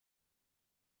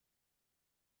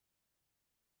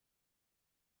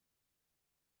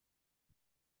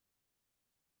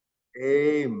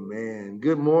Amen.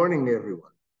 Good morning,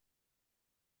 everyone.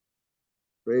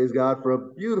 Praise God for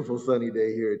a beautiful sunny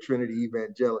day here at Trinity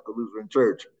Evangelical Lutheran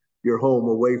Church, your home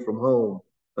away from home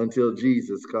until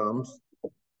Jesus comes.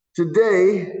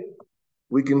 Today,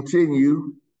 we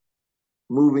continue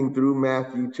moving through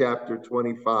Matthew chapter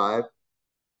 25,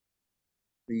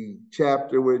 the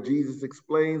chapter where Jesus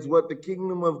explains what the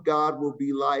kingdom of God will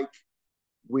be like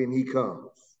when he comes.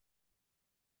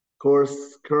 Of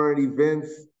course, current events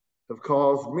have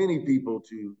caused many people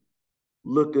to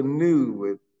look anew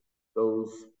at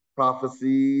those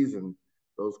prophecies and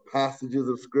those passages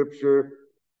of scripture.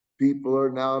 People are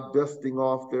now dusting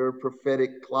off their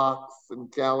prophetic clocks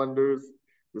and calendars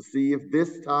to see if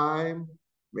this time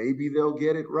maybe they'll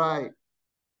get it right.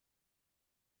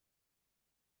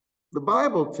 The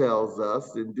Bible tells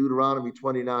us in Deuteronomy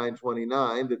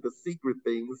 29:29 that the secret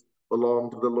things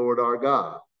belong to the Lord our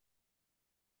God.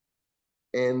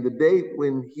 And the date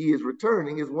when he is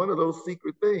returning is one of those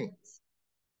secret things.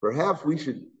 Perhaps we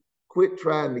should quit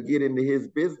trying to get into his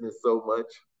business so much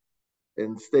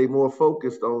and stay more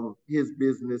focused on his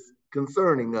business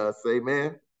concerning us.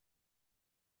 Amen.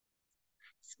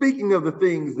 Speaking of the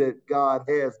things that God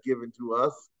has given to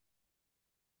us,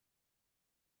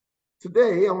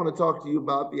 today I want to talk to you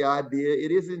about the idea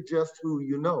it isn't just who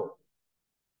you know,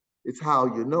 it's how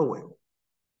you know him.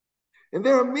 And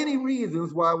there are many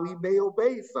reasons why we may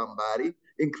obey somebody,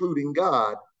 including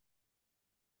God.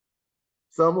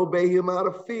 Some obey him out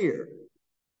of fear,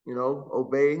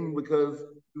 obeying because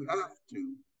you have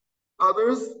to.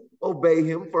 Others obey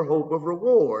him for hope of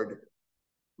reward,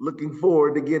 looking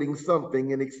forward to getting something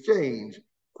in exchange,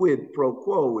 quid pro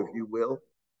quo, if you will.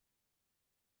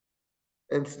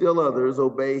 And still others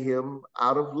obey him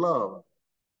out of love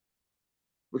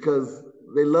because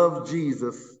they love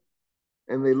Jesus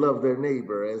and they love their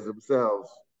neighbor as themselves.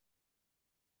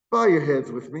 Bow your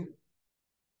heads with me.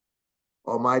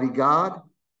 Almighty God,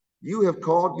 you have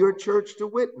called your church to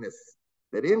witness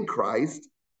that in Christ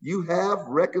you have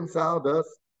reconciled us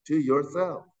to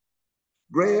yourself.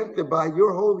 Grant that by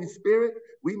your Holy Spirit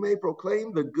we may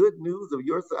proclaim the good news of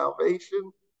your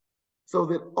salvation so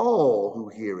that all who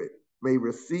hear it may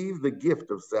receive the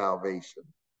gift of salvation.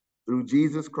 Through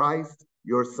Jesus Christ,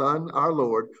 your Son, our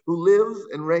Lord, who lives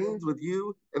and reigns with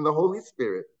you in the Holy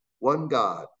Spirit, one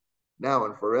God, now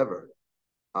and forever.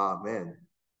 Amen.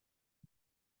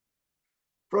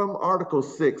 From Article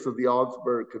 6 of the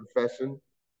Augsburg Confession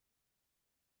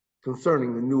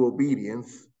concerning the new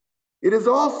obedience, it is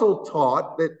also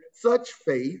taught that such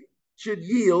faith should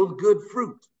yield good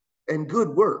fruit and good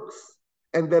works,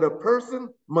 and that a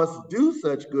person must do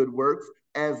such good works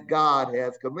as God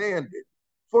has commanded,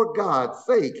 for God's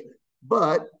sake,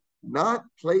 but not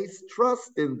place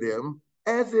trust in them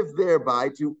as if thereby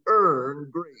to earn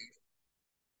grace.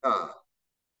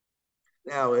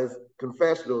 Now, as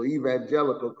confessional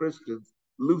evangelical Christians,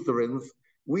 Lutherans,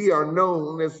 we are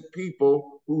known as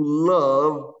people who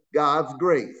love God's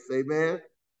grace. Amen.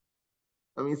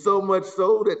 I mean, so much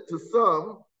so that to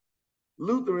some,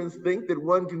 Lutherans think that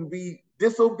one can be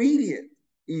disobedient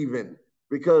even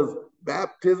because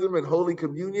baptism and Holy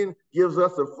Communion gives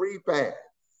us a free pass.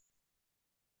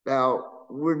 Now,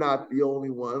 we're not the only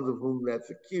ones of whom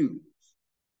that's accused.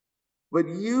 But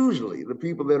usually the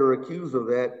people that are accused of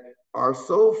that are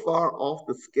so far off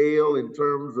the scale in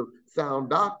terms of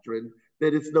sound doctrine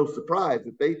that it's no surprise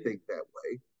that they think that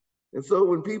way. And so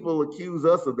when people accuse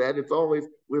us of that, it's always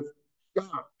with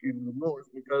shock and remorse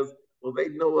because, well, they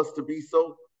know us to be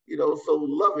so, so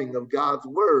loving of God's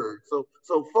word, so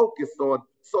focused on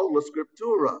sola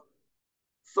scriptura,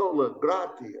 sola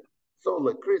gratia,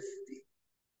 sola Christi.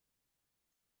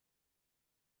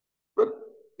 But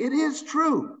it is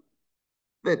true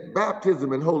that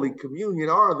baptism and Holy Communion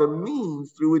are the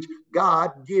means through which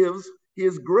God gives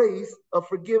his grace of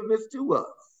forgiveness to us.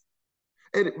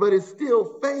 But it's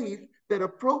still faith that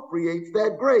appropriates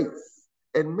that grace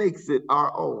and makes it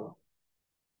our own.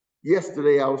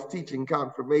 Yesterday, I was teaching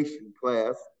confirmation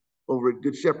class over at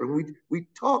Good Shepherd. We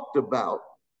talked about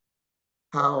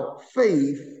how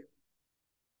faith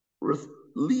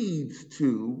leads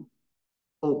to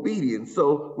obedience.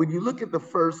 So when you look at the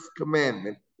first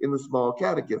commandment in the small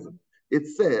catechism, it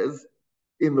says,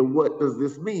 in the what does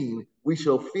this mean? We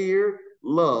shall fear,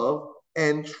 love,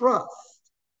 and trust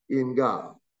in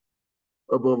God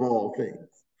above all things.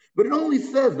 But it only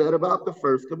says that about the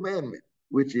first commandment,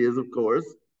 which is, of course,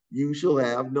 you shall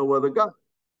have no other God.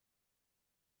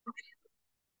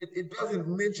 It doesn't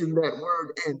mention that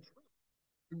word and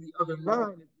in the other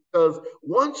 9 because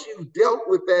once you've dealt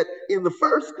with that in the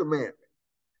first commandment,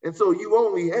 and so you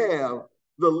only have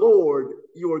the Lord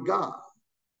your God.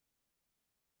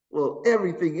 well,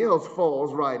 everything else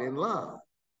falls right in line.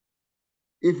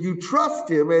 If you trust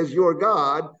him as your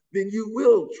God, then you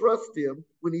will trust him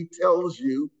when he tells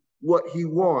you what he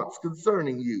wants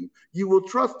concerning you. You will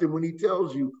trust him when he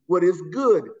tells you what is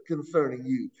good concerning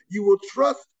you. You will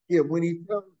trust him when he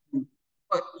tells you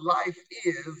what life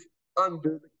is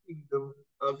under the kingdom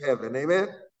of heaven. Amen?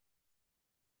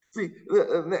 See,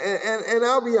 and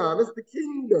I'll be honest, the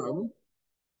kingdom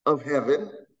of heaven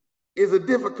is a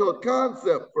difficult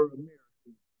concept for Americans.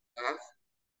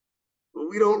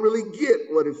 We don't really get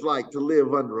what it's like to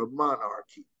live under a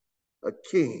monarchy, a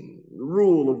king,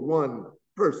 rule of one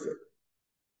person.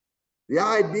 The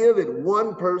idea that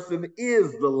one person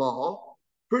is the law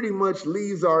pretty much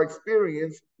leaves our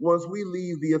experience once we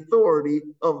leave the authority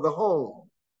of the home.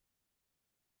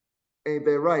 Ain't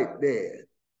that right, Dad?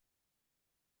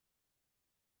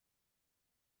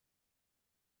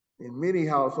 In many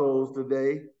households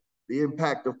today, the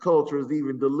impact of culture has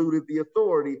even diluted the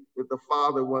authority that the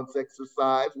father once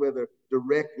exercised, whether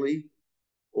directly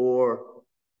or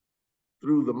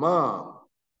through the mom.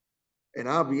 And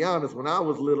I'll be honest, when I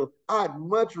was little, I'd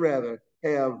much rather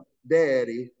have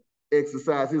daddy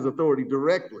exercise his authority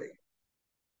directly.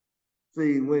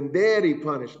 See, when daddy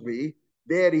punished me,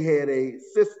 daddy had a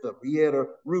system. He had a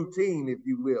routine, if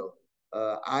you will.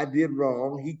 I did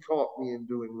wrong. He caught me in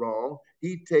doing wrong.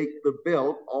 He'd take the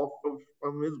belt off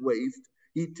from his waist.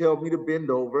 He'd tell me to bend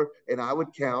over, and I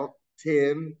would count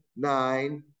 10,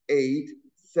 9, 8,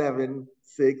 7,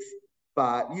 6,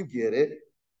 5. You get it.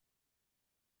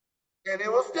 And it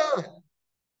was done.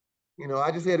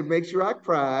 I just had to make sure I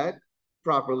cried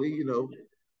properly.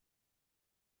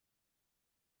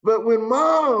 But when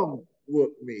mom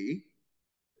whooped me,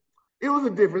 it was a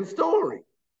different story.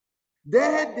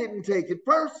 Dad didn't take it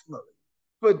personally.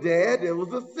 For dad, it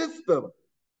was a system.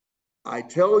 I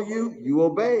tell you, you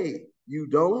obey. You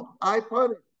don't, I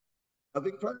punish.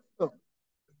 Nothing personal.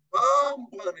 Mom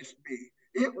punished me.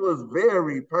 It was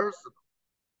very personal.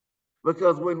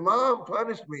 Because when mom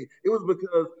punished me, it was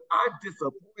because I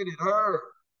disappointed her.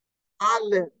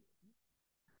 I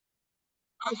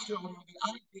showed her that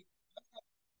I did.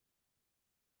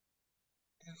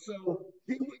 And so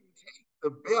she wouldn't take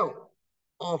the belt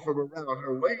off from around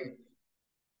her waist.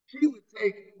 She would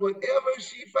take whatever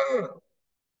she found.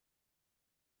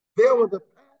 There was a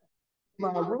pattern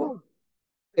in my room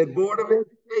at Board of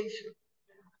Education.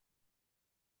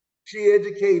 She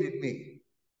educated me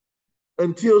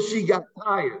until she got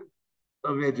tired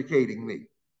of educating me.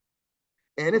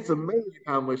 And it's amazing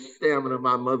how much stamina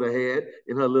my mother had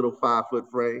in her little 5-foot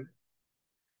frame.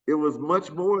 It was much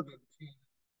more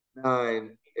than 10,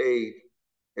 9, 8.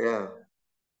 Yeah.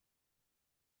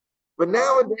 But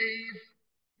nowadays,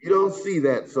 you don't see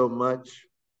that so much.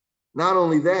 Not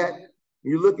only that,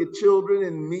 you look at children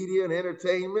in media and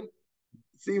entertainment,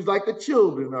 it seems like the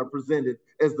children are presented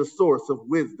as the source of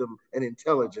wisdom and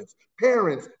intelligence.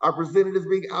 Parents are presented as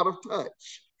being out of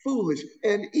touch, foolish,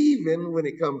 and even when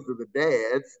it comes to the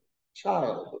dads,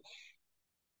 childish.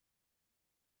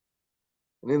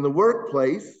 And in the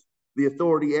workplace, the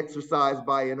authority exercised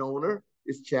by an owner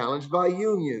is challenged by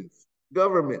unions,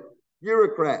 government,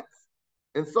 bureaucrats,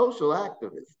 and social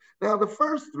activists. Now, the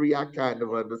first three I kind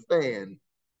of understand.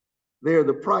 They're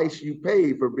the price you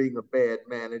pay for being a bad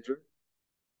manager.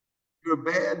 You're a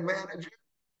bad manager,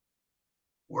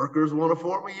 workers want to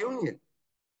form a union.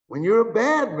 When you're a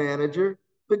bad manager,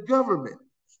 the government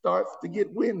starts to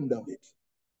get wind of it.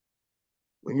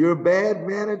 When you're a bad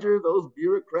manager, those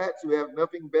bureaucrats who have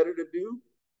nothing better to do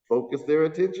focus their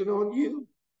attention on you.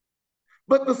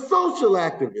 But the social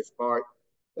activist part,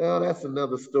 well, that's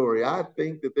another story. I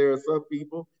think that there are some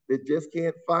people that just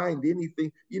can't find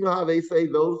anything. You know how they say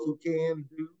those who can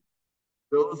do,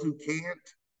 those who can't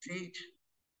teach?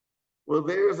 Well,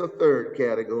 there's a third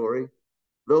category.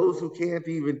 Those who can't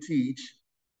even teach,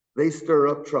 they stir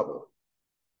up trouble.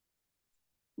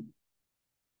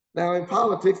 Now, in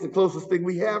politics, the closest thing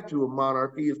we have to a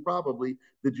monarchy is probably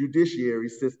the judiciary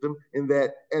system, in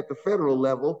that at the federal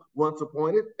level, once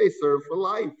appointed, they serve for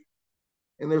life.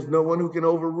 And there's no one who can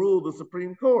overrule the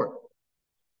Supreme Court.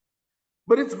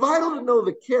 But it's vital to know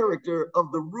the character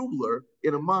of the ruler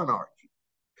in a monarchy.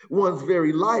 One's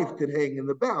very life could hang in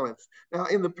the balance. Now,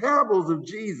 in the parables of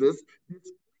Jesus,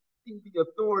 the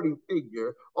authority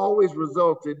figure always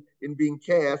resulted in being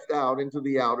cast out into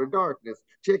the outer darkness.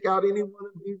 Check out any one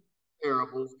of these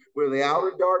parables where the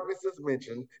outer darkness is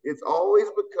mentioned. It's always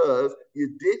because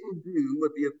you didn't do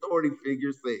what the authority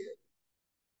figure said.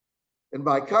 And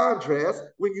by contrast,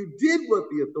 when you did what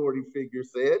the authority figure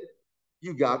said,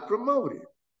 you got promoted.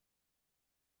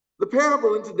 The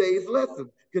parable in today's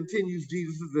lesson continues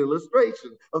Jesus'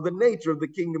 illustration of the nature of the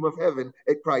kingdom of heaven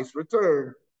at Christ's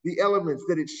return. The elements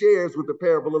that it shares with the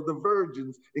parable of the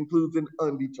virgins includes an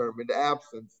undetermined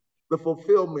absence, the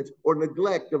fulfillment or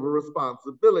neglect of a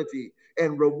responsibility,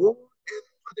 and reward and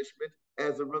punishment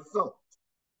as a result.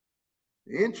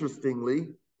 Interestingly,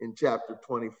 in chapter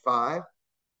 25,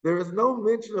 there is no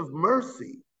mention of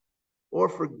mercy or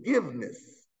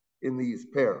forgiveness in these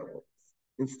parables.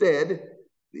 Instead,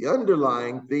 the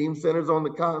underlying theme centers on the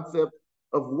concept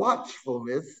of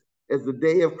watchfulness as the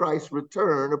day of Christ's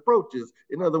return approaches.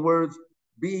 In other words,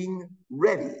 being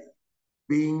ready,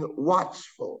 being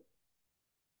watchful,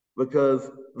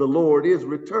 because the Lord is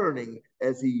returning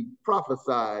as he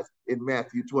prophesies in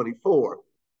Matthew 24.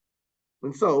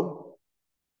 And so,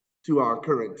 to our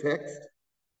current text,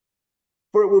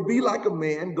 for it will be like a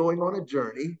man going on a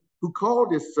journey who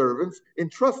called his servants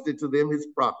and trusted to them his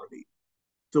property.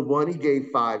 To one he gave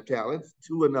 5 talents,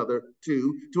 to another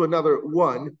 2, to another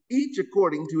 1, each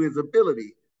according to his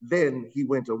ability. Then he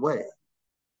went away.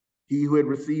 He who had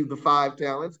received the 5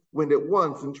 talents went at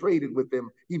once and traded with them.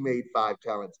 He made 5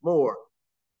 talents more.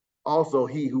 Also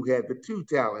he who had the 2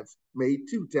 talents made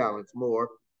 2 talents more.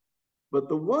 But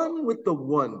the one with the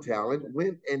 1 talent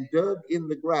went and dug in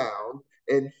the ground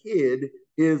and hid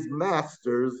his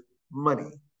master's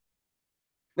money.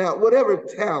 Now, whatever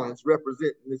talents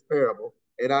represent in this parable,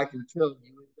 and I can tell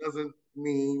you it doesn't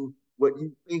mean what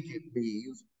you think it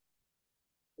means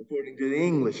according to the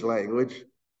English language.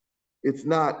 It's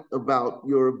not about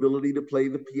your ability to play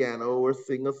the piano or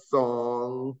sing a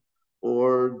song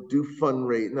or do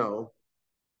fundraising. No,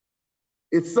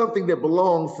 it's something that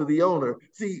belongs to the owner.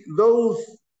 See, those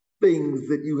things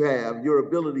that you have, your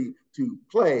ability to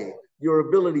play, your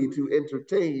ability to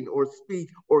entertain or speak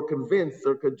or convince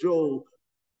or cajole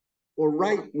or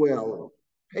write well,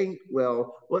 paint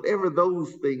well, whatever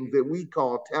those things that we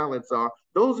call talents are,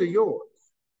 those are yours.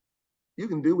 You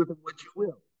can do with them what you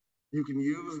will. You can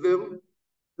use them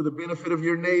to the benefit of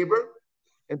your neighbor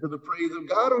and to the praise of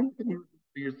God, or you can use them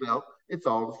for yourself. It's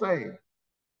all the same.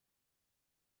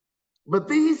 But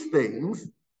these things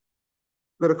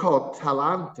that are called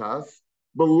talentas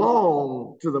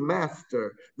belong to the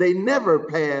master. They never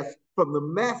pass from the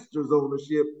master's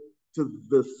ownership to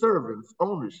the servant's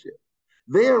ownership.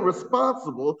 They are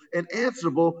responsible and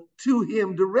answerable to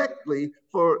him directly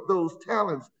for those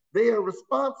talents. They are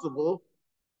responsible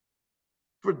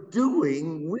for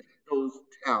doing with those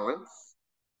talents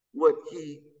what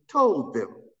he told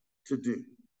them to do.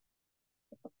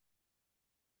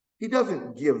 He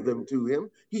doesn't give them to him,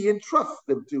 he entrusts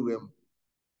them to him,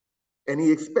 and he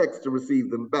expects to receive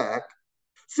them back.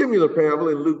 Similar parable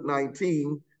in Luke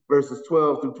 19, verses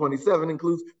 12 through 27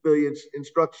 includes the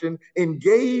instruction,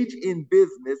 engage in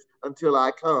business until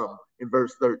I come, in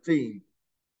verse 13.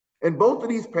 And both of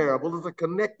these parables are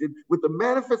connected with the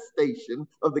manifestation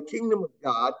of the kingdom of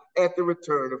God at the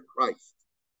return of Christ.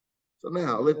 So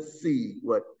now let's see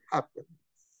what happens.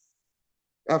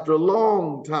 After a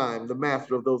long time, the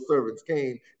master of those servants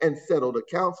came and settled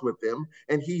accounts with them,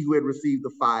 and he who had received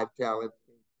the 5 talents,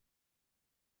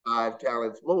 5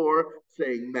 talents more,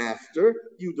 saying, Master,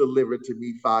 you delivered to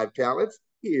me 5 talents.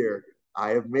 Here,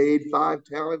 I have made 5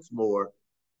 talents more.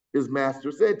 His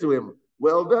master said to him,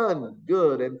 well done,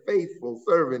 good and faithful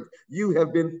servant. You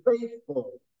have been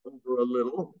faithful over a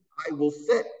little. I will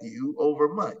set you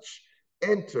over much.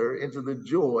 Enter into the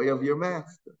joy of your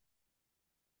master.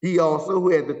 He also, who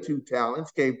had the 2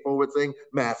 talents, came forward saying,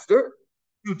 Master,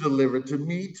 you delivered to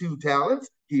me 2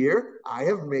 talents. Here, I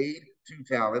have made 2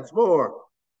 talents more.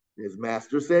 His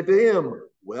master said to him,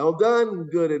 well done,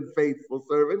 good and faithful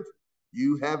servant.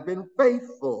 You have been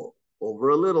faithful over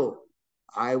a little.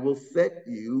 I will set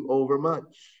you over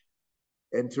much.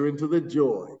 Enter into the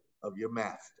joy of your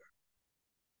master.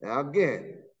 Now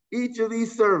again, each of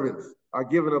these servants are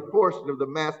given a portion of the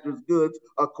master's goods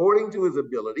according to his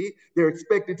ability. They're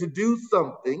expected to do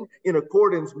something in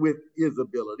accordance with his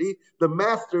ability. The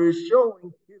master is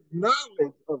showing his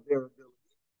knowledge of their ability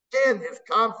and his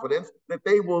confidence that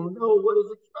they will know what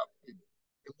is expected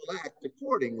and will act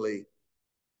accordingly.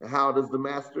 Now, how does the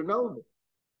master know them?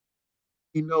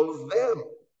 He knows them.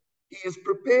 He has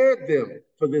prepared them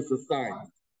for this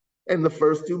assignment. And the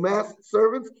first 2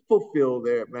 servants fulfill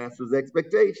their master's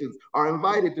expectations, are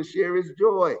invited to share his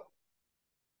joy.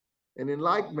 And in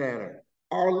like manner,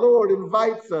 our Lord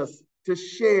invites us to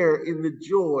share in the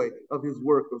joy of his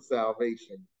work of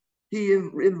salvation. He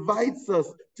invites us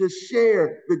to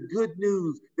share the good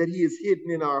news that he has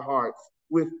hidden in our hearts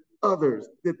with others,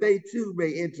 that they too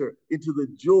may enter into the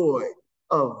joy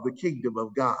of the kingdom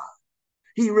of God.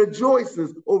 He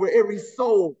rejoices over every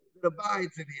soul that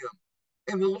abides in him.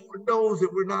 And the Lord knows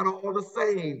that we're not all the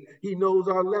same. He knows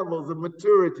our levels of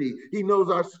maturity. He knows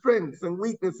our strengths and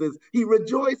weaknesses. He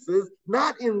rejoices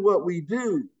not in what we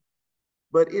do,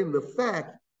 but in the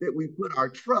fact that we put our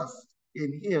trust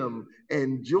in him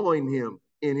and join him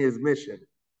in his mission.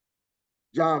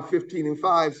 John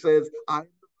 15:5 says,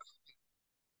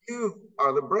 you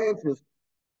are the branches.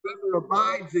 Whoever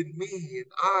abides in me and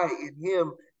I in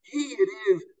him, he it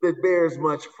is that bears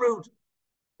much fruit.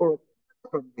 For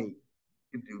apart from me,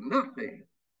 you can do nothing.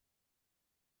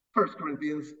 1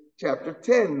 Corinthians chapter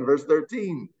 10, verse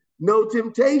 13. No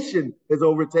temptation has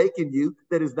overtaken you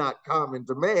that is not common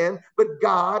to man, but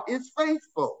God is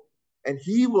faithful, and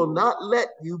he will not let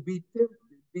you be tempted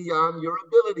beyond your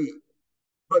ability.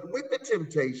 But with the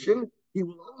temptation, he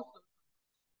will also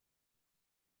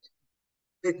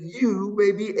that you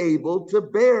may be able to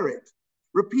bear it.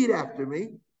 Repeat after me.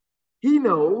 He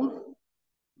knows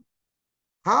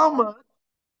how much.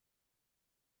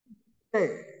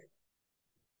 Hey,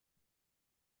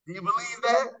 do you believe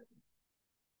that?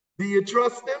 Do you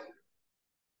trust him?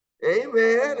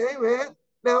 Amen. Amen.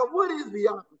 Now, what is the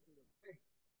opposite of faith?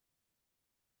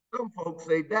 Some folks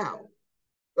say doubt.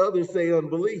 Others say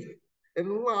unbelief. And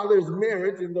while there's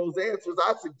merit in those answers,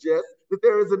 I suggest that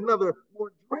there is another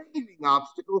more draining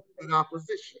obstacle and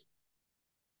opposition: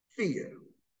 fear.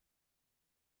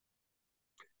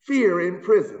 Fear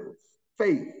imprisons,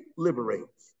 faith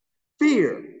liberates.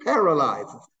 Fear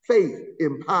paralyzes, faith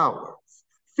empowers.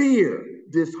 Fear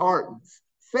disheartens,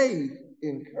 faith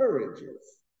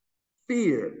encourages.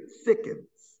 Fear sickens,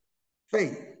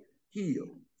 faith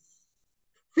heals.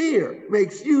 Fear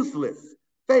makes useless,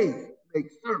 faith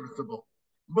makes serviceable.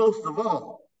 Most of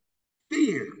all,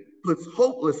 fear puts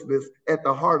hopelessness at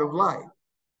the heart of life,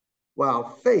 while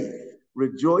faith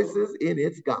rejoices in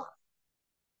its God.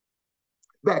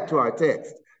 Back to our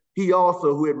text. He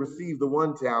also, who had received the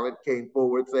one talent, came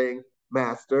forward saying,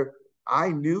 Master, I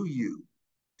knew you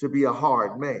to be a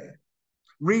hard man,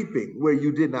 reaping where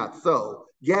you did not sow,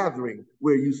 gathering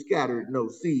where you scattered no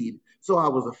seed. So I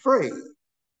was afraid,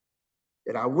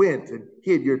 and I went and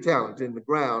hid your talent in the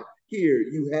ground. Here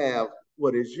you have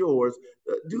what is yours.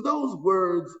 Do those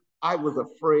words, I was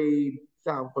afraid,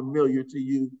 sound familiar to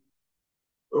you?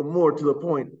 Or more to the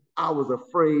point, I was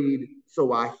afraid,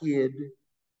 so I hid.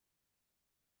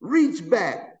 Reach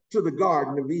back to the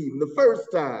Garden of Eden. The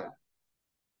first time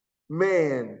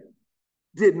man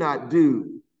did not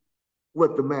do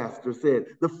what the master said.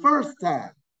 The first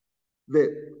time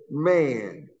that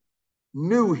man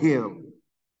knew him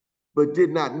but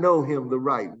did not know him the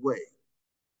right way.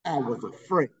 I was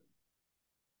afraid.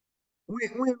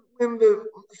 When the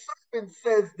servant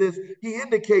says this, he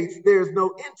indicates there's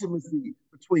no intimacy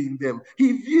between them.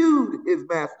 He viewed his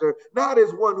master not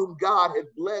as one whom God had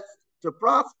blessed to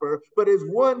prosper, but as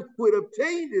one who had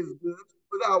obtained his goods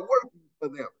without working for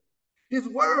them. His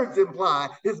words imply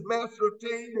his master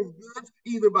obtained his goods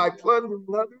either by plundering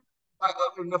others, by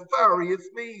other nefarious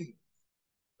means.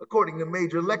 According to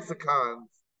major lexicons,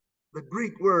 the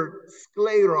Greek word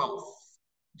skleros,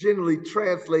 generally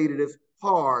translated as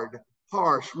hard,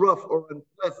 harsh, rough, or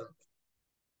unpleasant.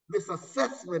 This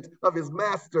assessment of his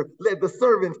master led the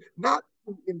servant not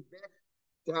to invest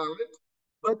talent,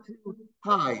 but to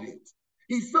hide it.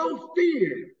 He so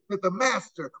feared that the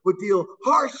master would deal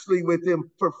harshly with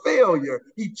him for failure,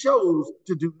 he chose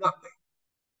to do nothing.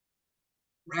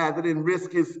 Rather than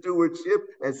risk his stewardship,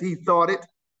 as he thought it,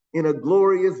 in a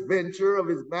glorious venture of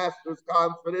his master's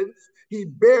confidence, he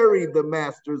buried the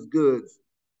master's goods,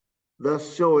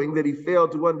 thus showing that he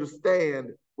failed to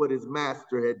understand what his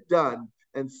master had done.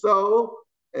 And so,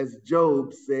 as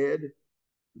Job said,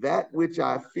 that which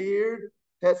I feared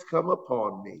has come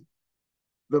upon me.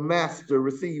 The master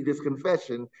received his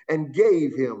confession and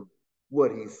gave him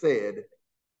what he said.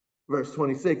 Verse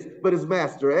 26, but his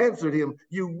master answered him,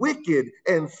 you wicked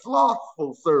and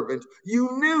slothful servant, you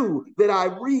knew that I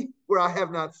reap where I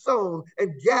have not sown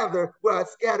and gather where I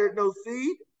scattered no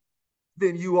seed.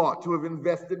 Then you ought to have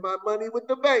invested my money with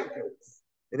the bankers,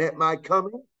 and at my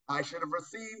coming I should have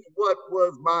received what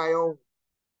was my own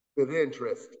with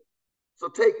interest. So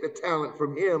take the talent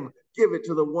from him, give it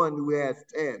to the one who has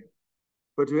 10.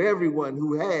 For to everyone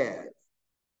who has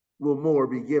will more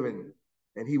be given,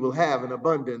 and he will have an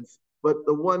abundance. But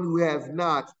the one who has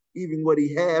not, even what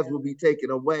he has will be taken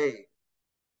away.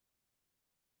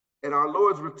 At our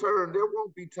Lord's return, there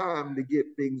won't be time to get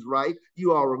things right.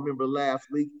 You all remember last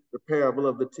week the parable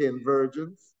of the 10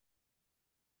 virgins.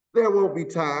 There won't be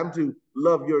time to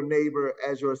love your neighbor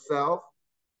as yourself.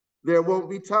 There won't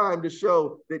be time to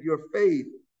show that your faith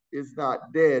is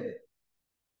not dead.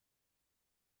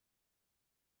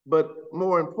 But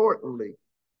more importantly,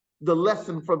 The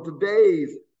lesson from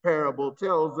today's parable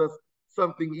tells us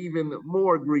something even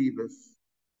more grievous.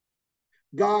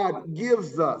 God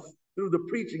gives us, through the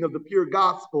preaching of the pure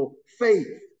gospel, faith.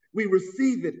 We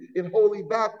receive it in holy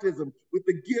baptism with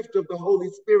the gift of the Holy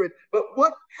Spirit. But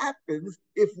what happens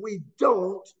if we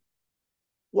don't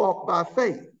walk by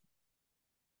faith?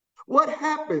 What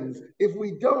happens if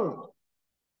we don't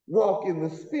walk in the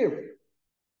Spirit?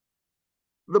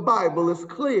 The Bible is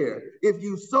clear. If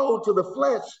you sow to the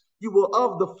flesh, you will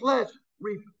of the flesh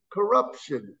reap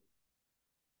corruption.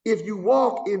 If you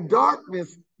walk in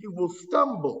darkness, you will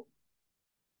stumble.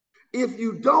 If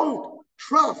you don't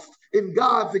trust in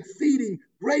God's exceeding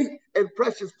great and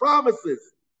precious promises,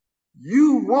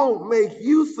 you won't make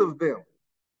use of them.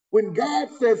 When God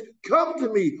says, come to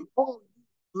me, all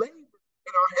you labor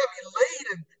and are heavy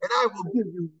laden, and I will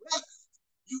give you rest,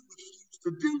 you refuse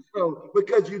to do so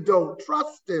because you don't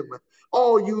trust him.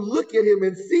 All you look at him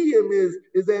and see him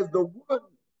is as the one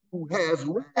who has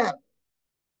wrath,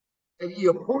 and he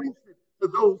appoints it to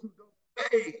those who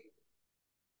don't obey.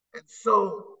 And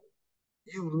so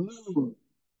you lose,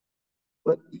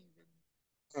 but even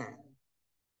that.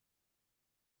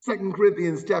 2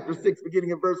 Corinthians chapter 6,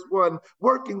 beginning at verse 1,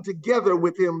 working together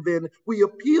with him, then we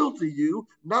appeal to you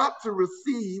not to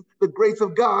receive the grace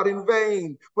of God in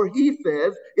vain. For he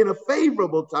says, in a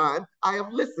favorable time, I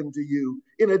have listened to you.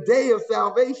 In a day of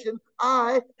salvation,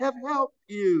 I have helped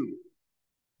you.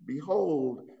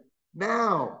 Behold,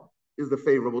 now is the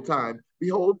favorable time.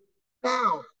 Behold,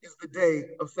 now is the day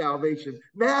of salvation.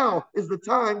 Now is the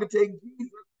time to take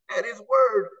Jesus at his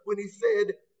word when he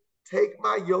said, take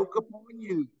my yoke upon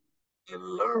you and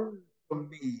learn from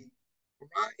me. For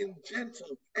I am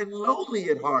gentle and lowly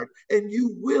at heart, and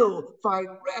you will find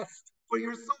rest for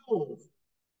your souls.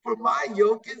 For my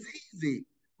yoke is easy,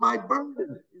 my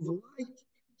burden is light.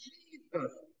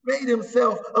 Jesus made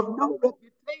himself of no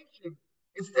reputation.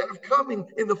 Instead of coming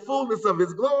in the fullness of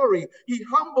his glory, he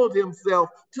humbled himself,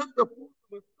 took the form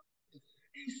of a servant.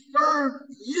 He served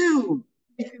you.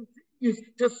 He continues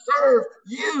to serve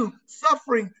you,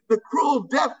 suffering the cruel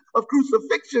death of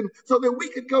crucifixion so that we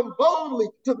can come boldly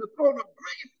to the throne of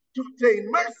grace to obtain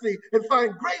mercy and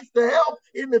find grace to help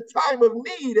in the time of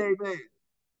need. Amen.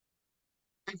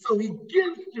 And so he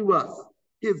gives to us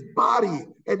his body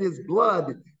and his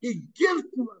blood. He gives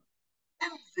to us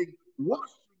cleansing,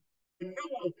 washing,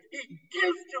 renewal. He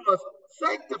gives to us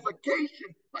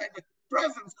sanctification by the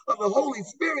presence of the Holy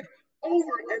Spirit.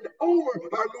 Over and over,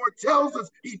 our Lord tells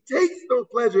us he takes no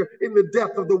pleasure in the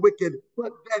death of the wicked,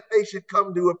 but that they should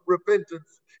come to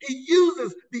repentance. He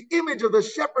uses the image of the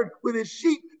shepherd with his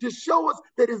sheep to show us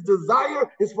that his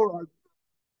desire is for our.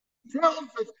 He tells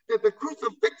us that the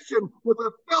crucifixion was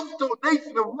a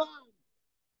self-donation of love,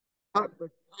 not the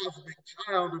cosmic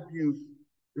child abuse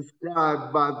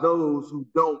described by those who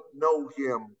don't know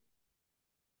him.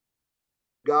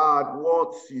 God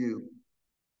wants you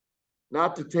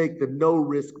not to take the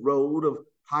no-risk road of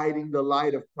hiding the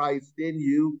light of Christ in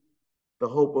you, the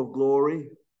hope of glory.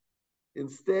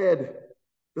 Instead,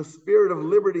 the spirit of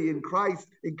liberty in Christ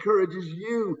encourages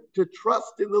you to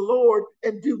trust in the Lord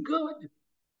and do good,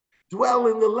 dwell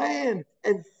in the land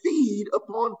and feed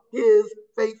upon his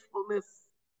faithfulness.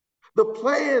 The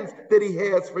plans that he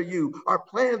has for you are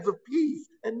plans of peace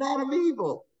and not of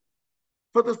evil.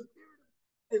 For the Spirit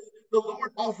of the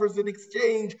Lord offers in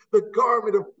exchange the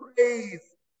garment of praise.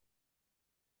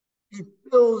 He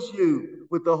fills you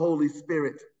with the Holy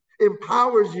Spirit,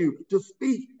 empowers you to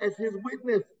speak as his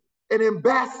witness, an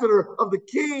ambassador of the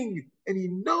King. And he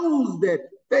knows that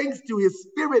thanks to his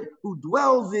Spirit who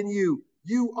dwells in you,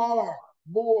 you are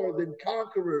more than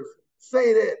conquerors.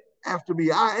 Say that after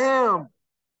me. I am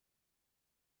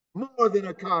more than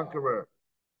a conqueror.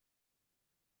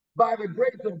 By the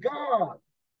grace of God,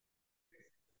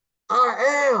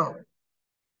 I am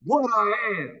what I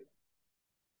am.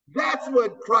 That's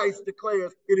what Christ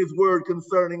declares in his word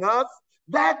concerning us.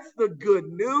 That's the good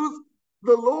news.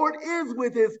 The Lord is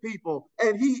with his people,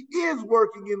 and he is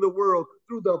working in the world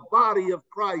through the body of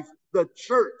Christ, the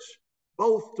church,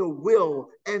 both to will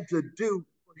and to do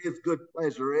for his good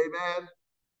pleasure. Amen.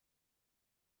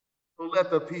 So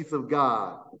let the peace of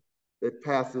God that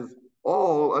passes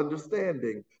all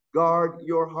understanding guard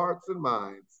your hearts and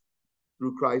minds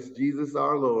through Christ Jesus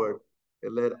our Lord.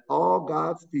 And let all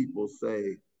God's people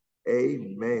say,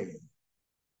 Amen.